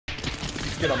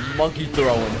get a monkey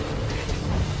throwing.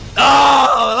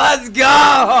 Oh, let's go!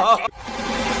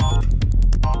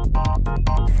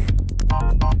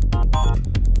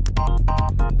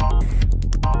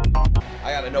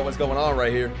 I gotta know what's going on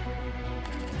right here.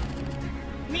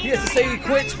 He has to say he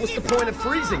quits. What's the point of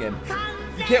freezing him?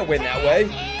 You can't win that way.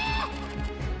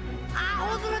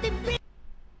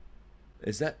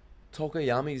 Is that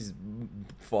Tokoyami's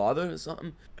father or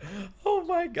something? Oh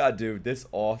my god, dude. This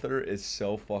author is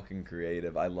so fucking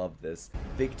creative. I love this.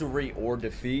 Victory or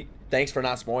defeat. Thanks for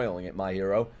not spoiling it, my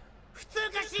hero.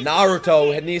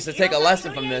 Naruto needs to take a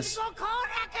lesson from this.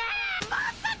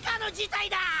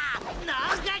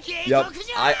 Yep,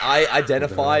 I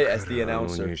identify as the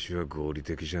announcer. Nabu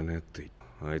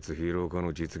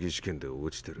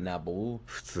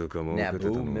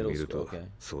middle school, okay.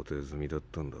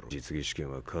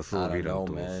 I don't know,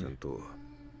 man.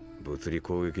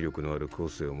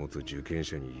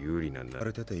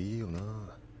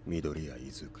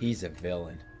 He's a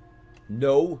villain.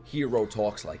 No hero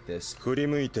talks like this.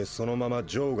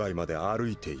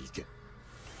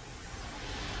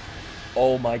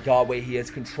 Oh my god, wait, he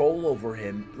has control over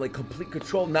him. Like, complete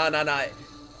control. Nah.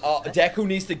 Deku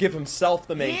needs to give himself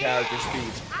the main character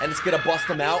speech. And it's gonna bust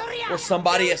him out. Or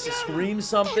somebody has to scream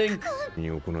something.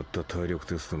 This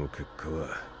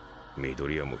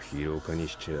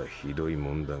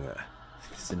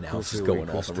announcer's going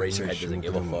off. Eraserhead doesn't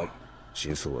give a fuck.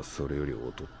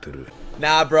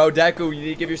 Nah, bro, Deku, you need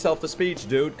to give yourself the speech,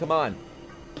 dude. Come on.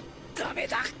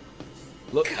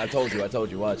 Look, I told you,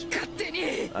 watch.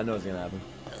 I know it's gonna happen.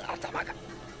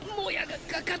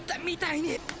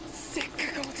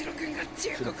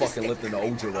 Should've fucking lived in the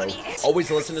Ojiro.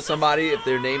 Always listen to somebody if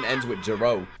their name ends with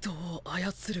Jiro.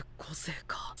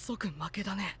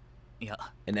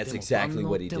 And that's exactly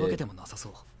what he did.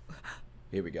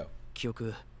 Here we go.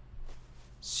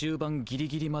 終盤ギリ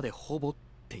ギリまでほぼっ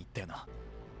て言ったよな。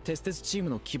鉄鉄チー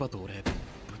ムの牙と俺ぶ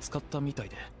つかったみたい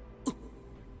で。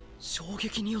衝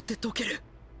撃によって溶ける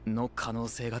の可能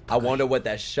性が高い。I wonder what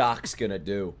that shock's gonna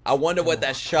do. I wonder what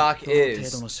that shock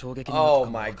is. Oh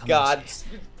my god.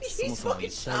 He's fucking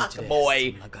shocked,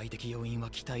 boy.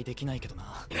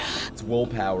 It's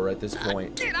willpower at this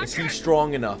point. Is he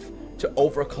strong enough to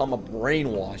overcome a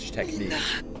brainwash technique?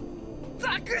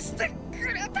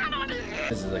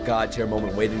 This is a god tier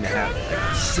moment waiting to happen.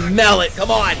 Smell it!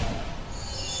 Come on!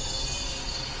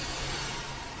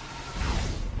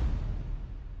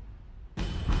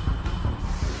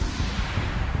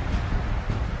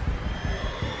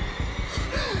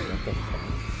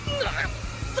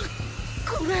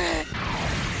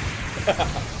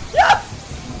 Yeah!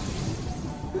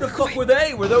 Who the fuck were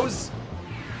they? Were those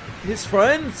his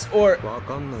friends? Or... Nah,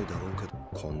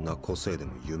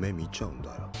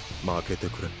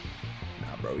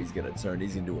 bro, he's gonna turn.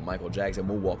 He's gonna do a Michael Jackson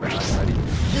moonwalk.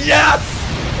 Yes!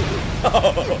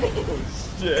 Oh,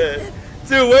 shit.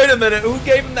 Dude, wait a minute. Who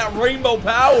gave him that rainbow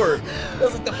power? That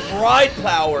was like the pride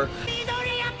power.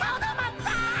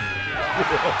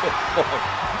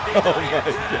 Oh my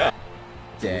god.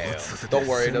 Damn. Don't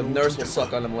worry, the nurse will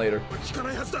suck on him later.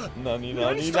 Nani.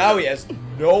 Now he has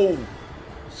no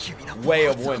way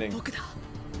of winning.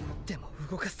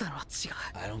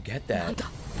 I don't get that.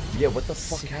 Yeah, what the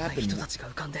fuck happened?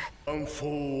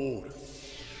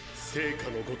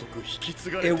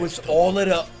 It was all at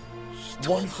a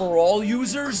one for all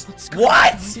users?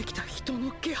 What?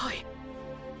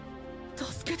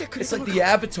 It's like the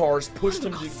avatars pushed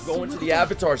him to go into the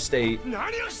avatar state.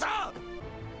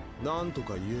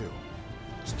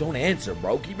 Just don't answer,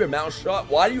 bro. Keep your mouth shut.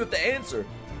 Why do you have to answer?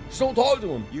 Just don't talk to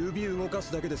him.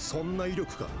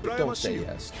 Don't say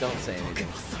yes. Don't say anything.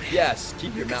 Yes,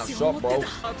 keep your mouth shut, bro.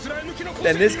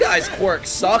 Then this guy's quirk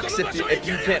sucks if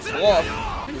you can't talk.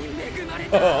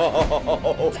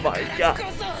 Oh my god.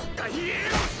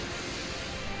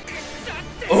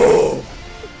 Oh.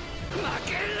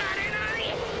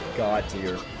 God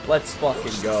tier. Let's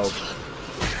fucking go.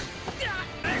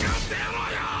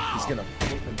 He's gonna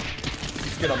flip him.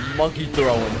 He's gonna monkey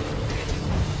throw him.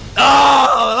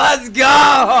 Oh, let's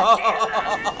go!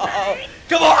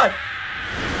 Come on!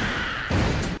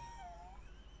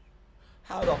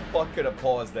 How the fuck could I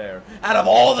pause there? Out of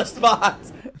all the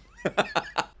spots!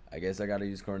 I guess I gotta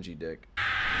use crunchy dick.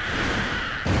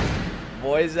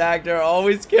 Voice actor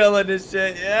always killing this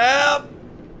shit. Yep!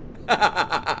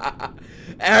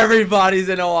 Everybody's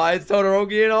in Hawaii. It's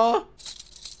Todoroki and all.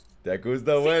 Deku's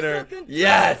the winner.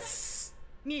 Yes!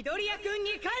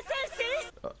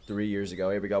 3 years ago.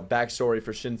 Here we go. Backstory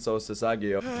for Shinso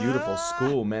Sasageo. Beautiful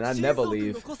school, man. I'd never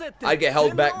leave. I'd get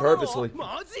held back purposely.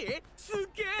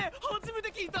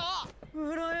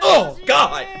 Oh,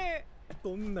 God!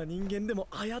 どんな人間でも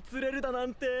操れるだな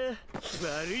んて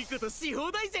悪いことし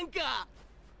放題じゃんか。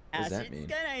足つ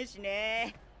かないし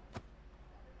ね。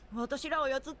私ら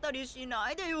操ったりし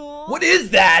ないでよ。 What is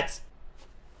that?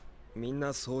 みん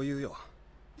なそう言うよ。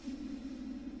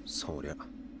そりゃ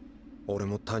俺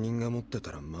も他人が持って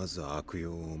たらまず悪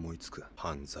用を思いつく。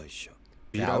犯罪者。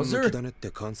ヴィラン向きだねって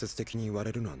間接的に言わ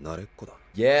れるのは慣れっこだ。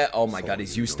 Yeah, oh my god,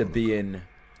 he's used to being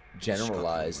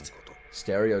generalized,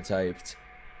 stereotyped.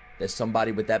 That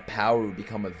somebody with that power would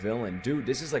become a villain. Dude,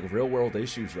 this is like real world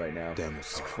issues right now.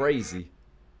 It's crazy.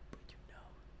 But you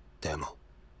know. でも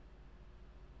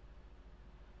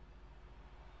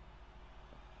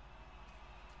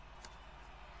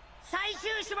最終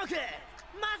種目、真っ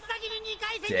先に2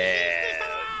回戦に進出 Damn. した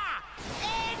のは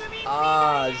A 組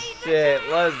Ah, shit.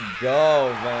 Let's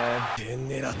go, man.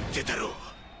 狙ってたろう。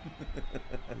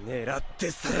狙って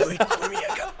誘い込みや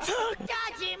がった。じゃ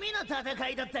あ地味な戦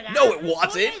いだったが No, it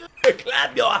wasn't.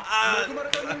 Clap your hands. 生まれ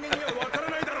た人間には分から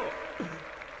ないだろう。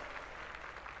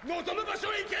望む場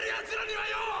所へ行ける奴らには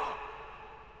よ。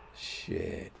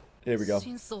 Shit. Here we go.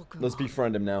 Let's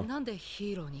befriend him now. なんで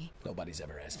ヒーローに？ Nobody's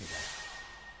ever asked me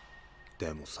that.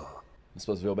 でもさ、 I'm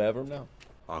supposed to feel bad for him now?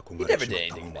 He 憧 never れち did まっ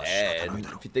た anything もんは仕方 bad. ないだ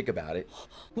ろ If you think about it.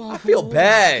 ワン I フォー feel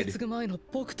bad. 受け継ぐ前の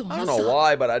僕と I don't 同じ know だ。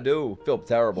 why, but I do. Feel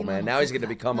terrible, man. Now he's gonna 今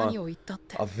become の僕が何を言ったっ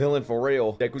て a villain for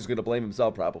real. Deku's gonna blame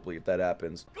himself probably if that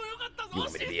happens. You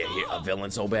want me to be a villain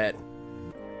so bad?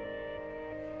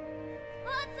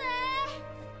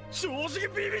 正直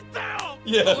ビビったよ。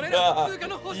 Yeah. 俺ら通過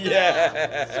の星だ。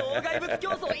 Yeah. 障害物競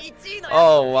争1位の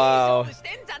Oh, wow. 勝負して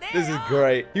んじゃねえ This is よ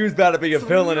great. He was about to be a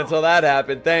villain until that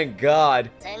happened. Thank God.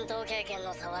 戦闘経験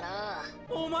の差はな。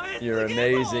お前すげ You're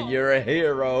えぞ。 amazing. You're a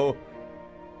hero.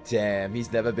 Damn,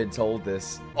 he's never been told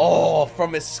this. Oh,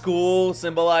 from his school,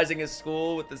 symbolizing his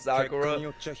school with the 結果に Sakura. よ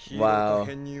っちゃヒーロー Wow. と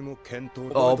編入も検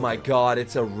討 Oh my god,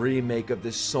 it's a remake of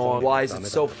this song. Why is it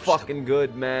so fucking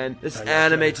good, man? This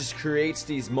anime just creates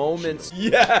these moments.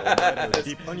 Yes!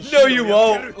 No, you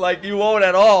won't. Like, you won't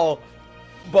at all.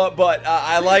 But,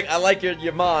 I like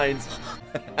your minds.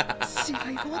 試合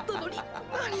終わったのに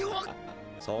何を。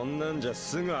そんなんじゃ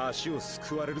すぐ足をす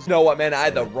くわれる You know what, man? I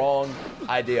had the wrong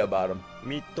idea about him.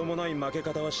 みっともない負け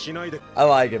方はしないで。 I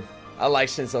like him. I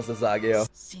like Shinso Sasage, yo.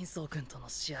 新宗君との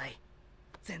試合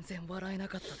全然笑えな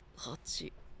かった。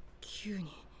8、9人。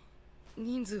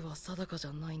人数は定かじ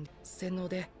ゃないんで、洗脳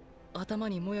で頭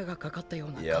にもやがかかったよ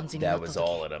うな Yep, 感じにな that った was 時、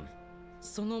 all of them.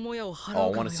 そのもやを払 Oh,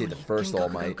 う I か wanna の see よう the に first 幻 All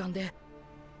覚が Might. 浮かんで、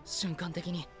瞬間的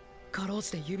にかろう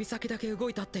じて指先だけ動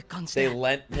いたって感じ They で、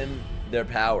 lent him their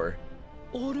power.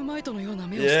 オールマイトのような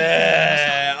目をしてく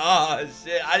れま Yeah! Oh, した。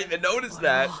shit. I didn't even notice あれ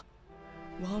that. は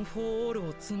ワン・フォー・オール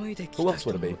を紡いでき Who た else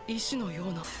人 would it の be? 意志のよ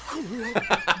うな。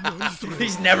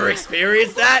 He's never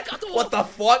experienced that? What the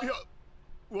fuck?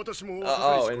 私も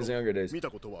Oh, in his younger days. 見た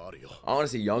ことはあるよ。 I want to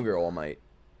see younger All Might.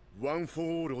 ワン・フォー・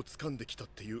オールを掴んできたっ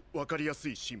ていう分かりやす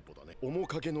い進歩だね。面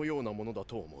影のようなものだ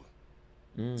と思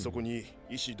う。そこに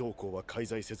意思動向は介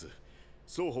在せず、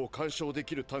双方干渉で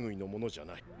きる類のものじゃ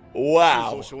ない。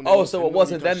 Wow. Oh, so it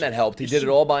wasn't them that helped. He did it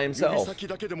all by 指 himself. 先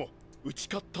だけでも打ち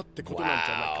勝ったってことなん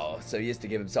じゃないか。 Wow. So he has to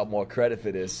give himself more credit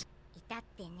for this. いたっ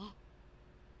てね。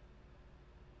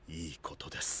いいこと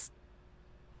です。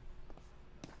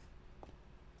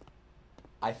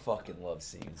 I fucking love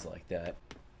scenes like that.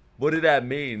 What did that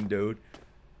mean, dude?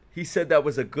 He said that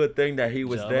was a good thing that he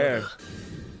was there.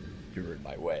 You're in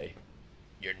my way.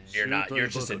 You're not. You're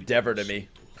just a endeavor to me.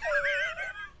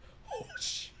 Oh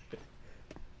shit.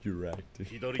 You're acting.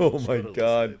 Oh my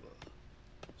god.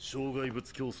 障害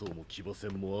物競争も騎馬戦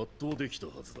も圧倒できた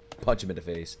はずだ。 Punch him in the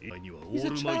face. にはオ He's a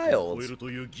ールマイトを超え child. ると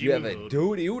いう義 You 務 have が a ある。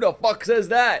 duty. Who the fuck says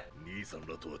that? 兄さん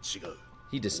らとは違う。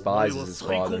 He despises his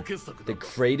father. The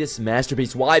greatest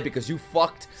masterpiece. Why? Because you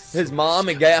fucked his mom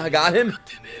and got him?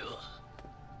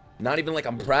 Not even like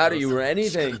I'm proud of you or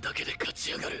anything.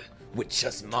 With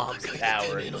just mom's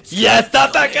power. Yes,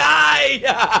 not that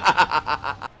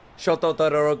guy! Shoto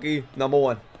Todoroki,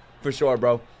 #1. For sure,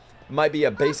 bro. Might be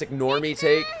a basic normie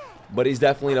take, but he's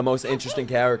definitely the most interesting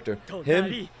character.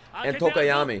 Him and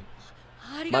Tokayami.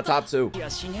 My top two. いや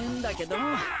しねえんだけど。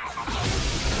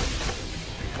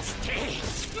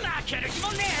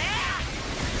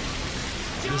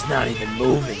 He's not even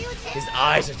moving. His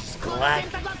eyes are just black.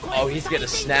 Oh, he's gonna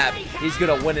snap. He's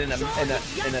gonna win in a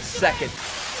second.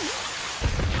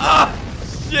 Ah,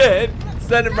 shit!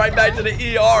 Send him right back to the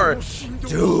ER,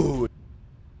 dude.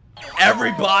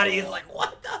 Everybody is like,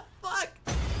 what the fuck?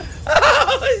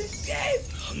 Oh shit!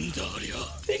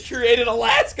 They created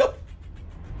Alaska.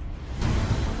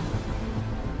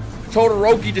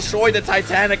 Todoroki destroyed the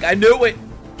Titanic. I knew it.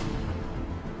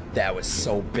 That was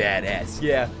so badass.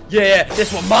 Yeah, yeah,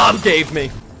 that's what Mom gave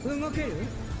me.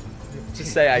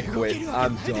 Just say I quit.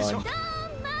 I'm done.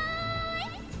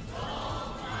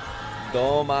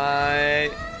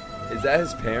 Domai. Is that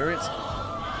his parents?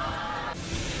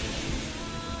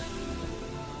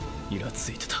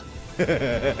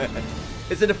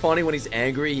 Isn't it funny when he's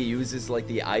angry he uses like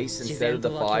the ice instead of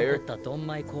the fire?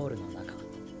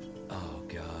 Oh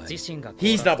god.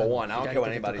 He's number one. I don't care what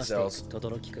anybody says.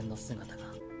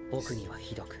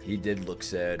 He did look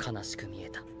sad.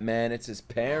 Man, it's his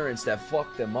parents that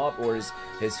fucked him up, or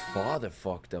his father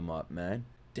fucked him up, man.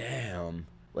 Damn.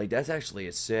 Like, that's actually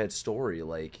a sad story.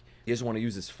 Like, he doesn't want to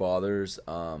use his father's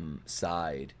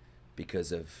side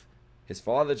because of his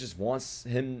father just wants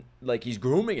him, like, he's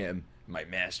grooming him. My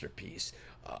masterpiece.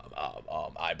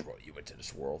 I brought you into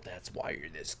this world. That's why you're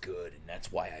this good, and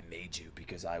that's why I made you,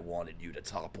 because I wanted you to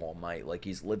top All Might. Like,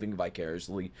 he's living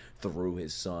vicariously through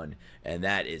his son, and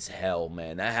that is hell,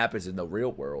 man. That happens in the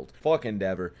real world. Fuck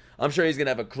Endeavor. I'm sure he's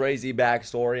gonna have a crazy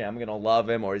backstory. I'm gonna love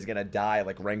him, or he's gonna die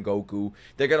like Rengoku.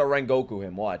 They're gonna Rengoku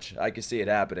him. Watch. I can see it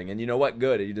happening, and you know what?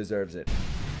 Good. He deserves it.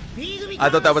 I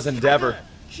thought that was Endeavor,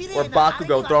 or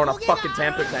Bakugo throwing a fucking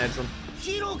temper tantrum.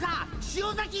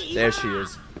 There she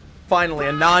is. Finally,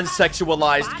 a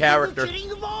non-sexualized character.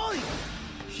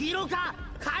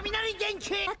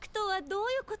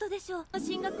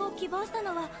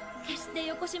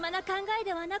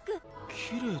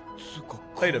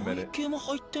 Wait a minute.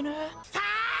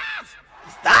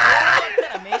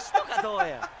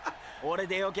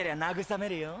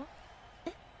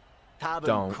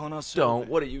 Don't.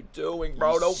 What are you doing,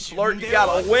 bro? Don't flirt. You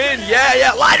gotta win.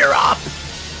 Yeah. Light her up.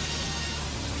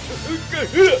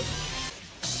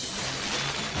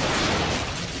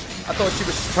 I thought she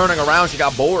was just turning around. She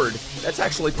got bored. That's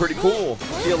actually pretty cool.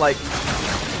 I feel like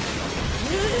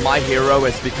my hero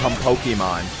has become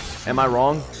Pokemon. Am I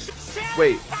wrong?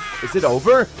 Wait, is it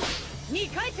over? She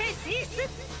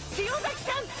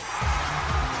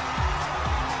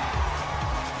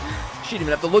didn't even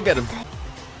have to look at him.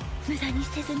 So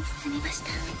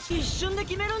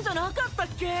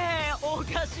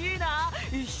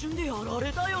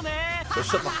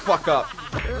shut the fuck up.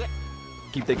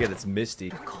 Keep thinking it's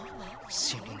Misty.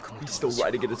 He's still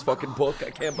writing in his fucking book.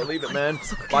 I can't believe it, man.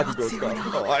 Bakugo's gone.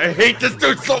 Oh, I hate this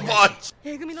dude so much.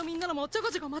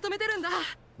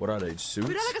 What are they, suits?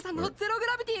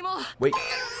 Wait,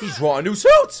 he's drawing new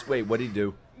suits. Wait, what did he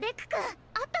do?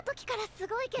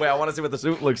 Wait, I want to see what the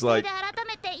suit looks like.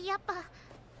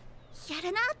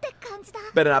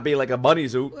 Better not be like a bunny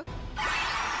suit.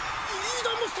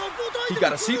 He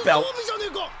got a seatbelt.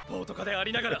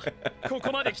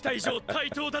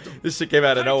 This shit came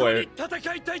out of nowhere.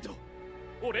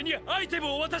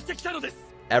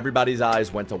 Everybody's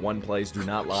eyes went to one place, do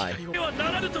not lie.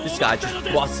 This guy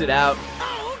just busted out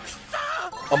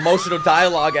emotional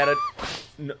dialogue at it.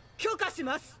 No.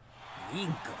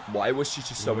 Why was she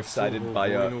just so excited by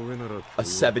a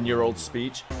 7-year-old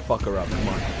speech? Fuck her up, come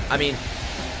on. I mean,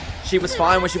 she was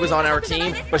fine when she was on our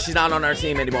team, but she's not on our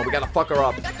team anymore. We gotta fuck her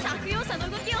up.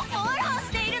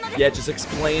 Yeah, just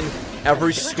explain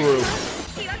every screw.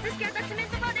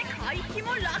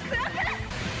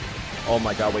 Oh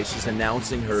my god, wait, she's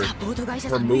announcing her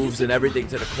moves and everything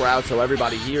to the crowd so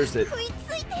everybody hears it.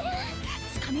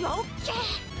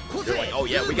 They're like, oh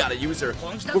yeah, we gotta use her.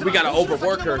 We gotta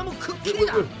overwork her.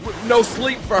 No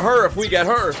sleep for her if we get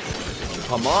her.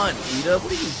 Come on, Ida,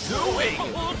 what are you doing?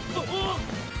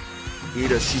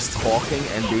 Ida, she's talking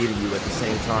and beating you at the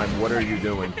same time. What are you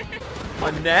doing?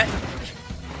 Annette?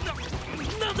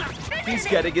 He's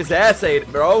getting his ass ate,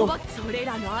 bro.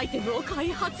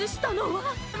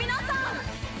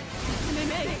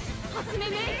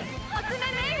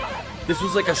 This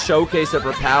was like a showcase of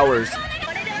her powers.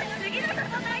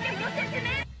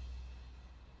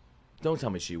 Don't tell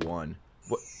me she won.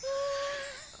 What?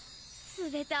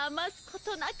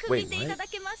 Wait, what?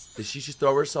 Did she just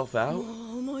throw herself out?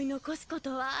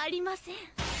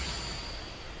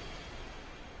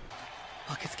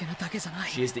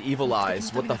 She has the evil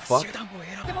eyes. What the fuck?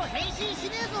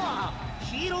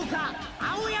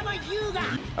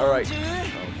 Alright.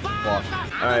 Oh,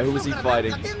 alright, who is he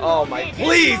fighting? Oh my.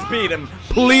 Please beat him!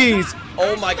 Please!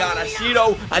 Oh my god,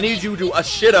 Ashido! I need you to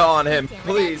Ashida on him.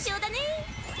 Please.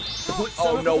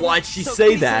 Oh no, why'd she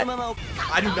say that?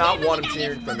 I do not want him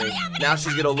cheering for me. Now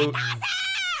she's gonna lose.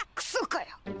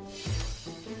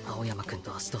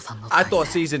 I thought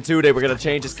season 2 they were gonna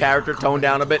change his character, tone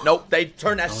down a bit. Nope, they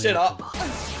turned that shit up.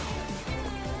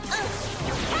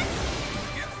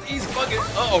 He's fucking.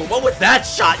 Uh-oh, what was that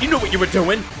shot? You knew what you were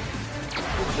doing.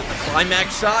 What was it, the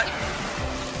climax shot?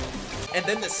 And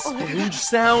then the splooge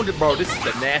sound. Bro, this is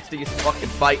the nastiest fucking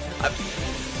fight.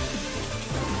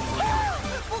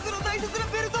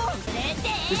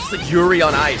 This is like Yuri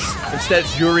on ice. Instead,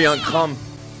 it's Yuri on cum.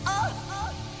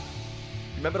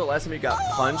 Remember the last time you got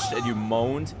punched and you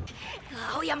moaned?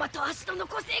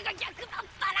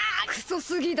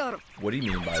 What do you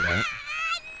mean by that?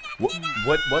 What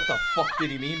the fuck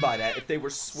did he mean by that? If they were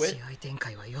Dude!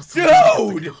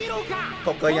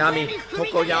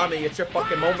 Tokoyami, it's your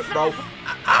fucking moment, bro.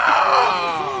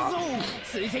 Ah!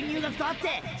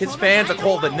 His fans are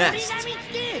called the Nest.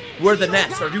 We're the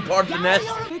Nest. Are you part of the Nest?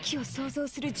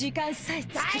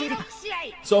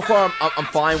 So far, I'm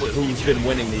fine with who's been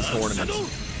winning these tournaments,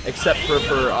 except for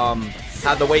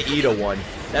how the way Ida won.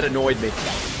 That annoyed me.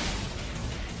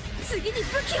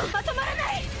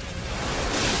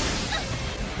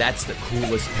 That's the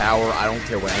coolest power. I don't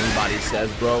care what anybody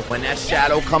says, bro. When that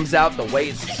shadow comes out, the way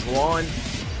it's drawn.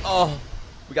 Oh,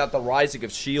 we got the rising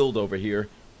of S.H.I.E.L.D. over here.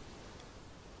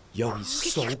 Yo, he's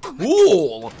so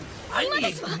cool. I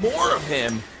need more of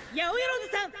him.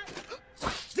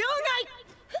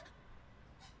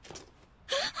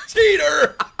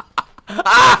 Cheater!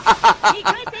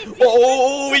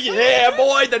 Oh, yeah,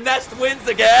 boy. The Nest wins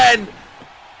again.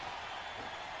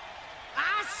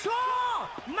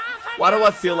 Why do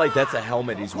I feel like that's a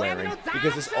helmet he's wearing?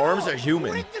 Because his arms are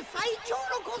human.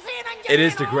 It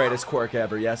is the greatest quirk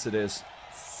ever. Yes, it is.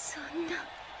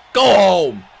 Go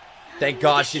home! Thank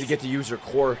God she didn't get to use her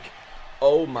quirk.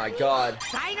 Oh my God.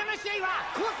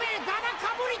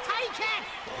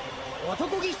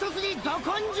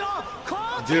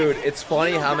 Dude, it's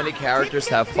funny how many characters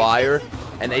have fire,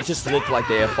 and they just look like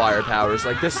they have fire powers.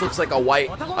 Like, this looks like a white,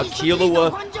 a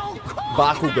Killua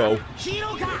Bakugo.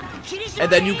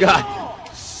 And then you got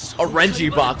a Renji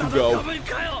Bakugo.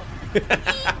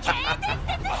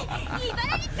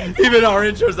 Even our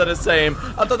intros are the same.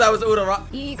 I thought that was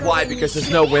Uraraka. Why? Because there's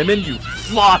no women? You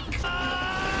fuck!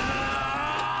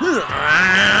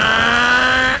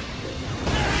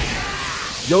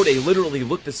 Yo, they literally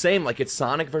look the same, like it's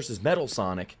Sonic versus Metal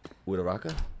Sonic.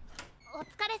 Uraraka?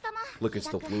 Look, it's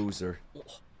the loser.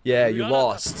 Yeah, you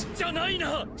lost.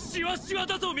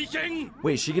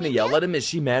 Wait, is she gonna yell at him? Is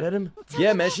she mad at him?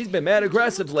 Yeah, man, she's been mad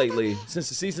aggressive lately, since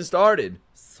the season started.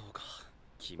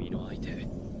 You're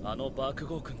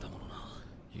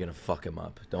gonna fuck him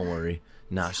up, don't worry.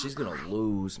 Nah, she's gonna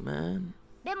lose, man.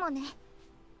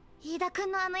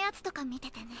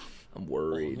 I'm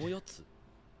worried.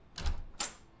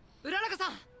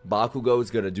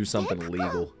 Bakugo's gonna do something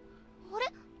illegal.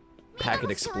 Packing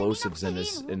explosives in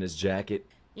his jacket.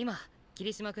 Of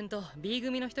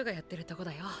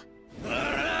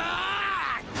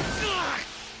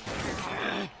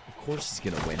course he's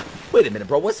gonna win. Wait a minute,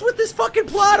 bro. What's with this fucking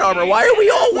plot armor? Why are we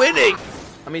all winning?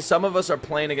 I mean, some of us are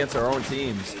playing against our own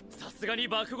teams. I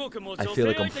feel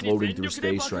like I'm floating through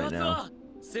space right now.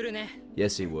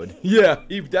 Yes, he would. Yeah,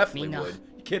 he definitely would.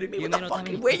 You kidding me? What the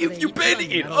fucking way have you been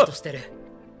in?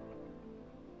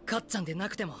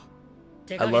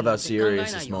 I love how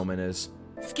serious this moment is.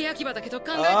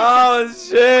 Oh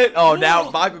shit! Oh, now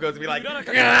Bakugo's gonna be like,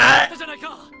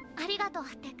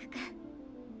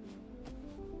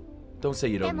 don't say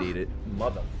you don't need it,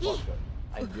 motherfucker.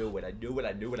 I knew it, I knew it,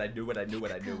 I knew it, I knew it, I knew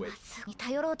it, I knew it.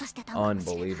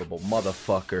 Unbelievable,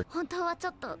 motherfucker.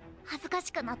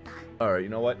 Alright, you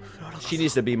know what? She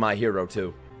needs to be my hero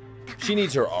too. She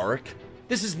needs her arc.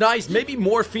 This is nice. Maybe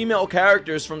more female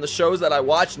characters from the shows that I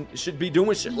watch should be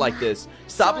doing shit like this.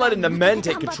 Stop letting the men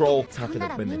take control. Time for the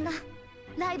women.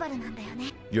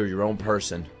 You're your own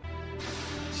person.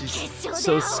 She's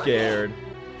so scared.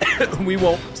 We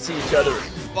won't see each other in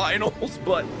finals,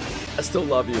 but I still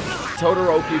love you.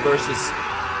 Todoroki versus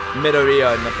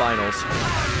Midoriya in the finals.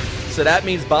 So that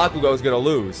means Bakugo's gonna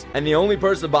lose. And the only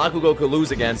person Bakugo could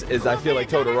lose against is, I feel like,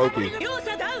 Todoroki.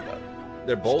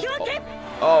 They're both...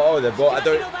 Oh, they're both...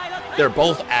 They're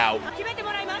both out.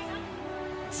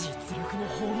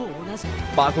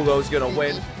 Bakugo's gonna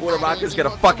win. Uraraka's gonna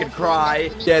fucking cry.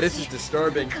 Yeah, this is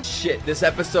disturbing. Shit, this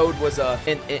episode was an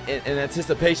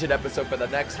anticipation episode for the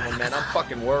next one, man. I'm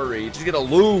fucking worried. She's gonna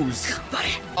lose.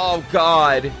 Oh,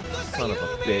 God. Son of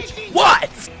a bitch.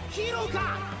 What?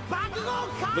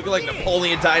 Looking like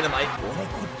Napoleon Dynamite.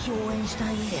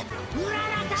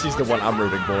 She's the one I'm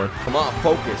rooting for. Come on,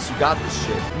 focus. You got this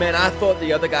shit. Man, I thought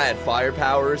the other guy had fire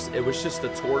powers. It was just the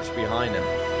torch behind him.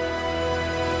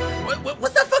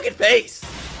 What's that fucking face?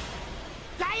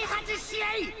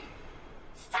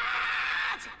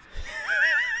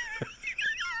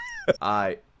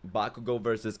 Alright, Bakugo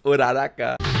versus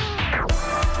Uraraka.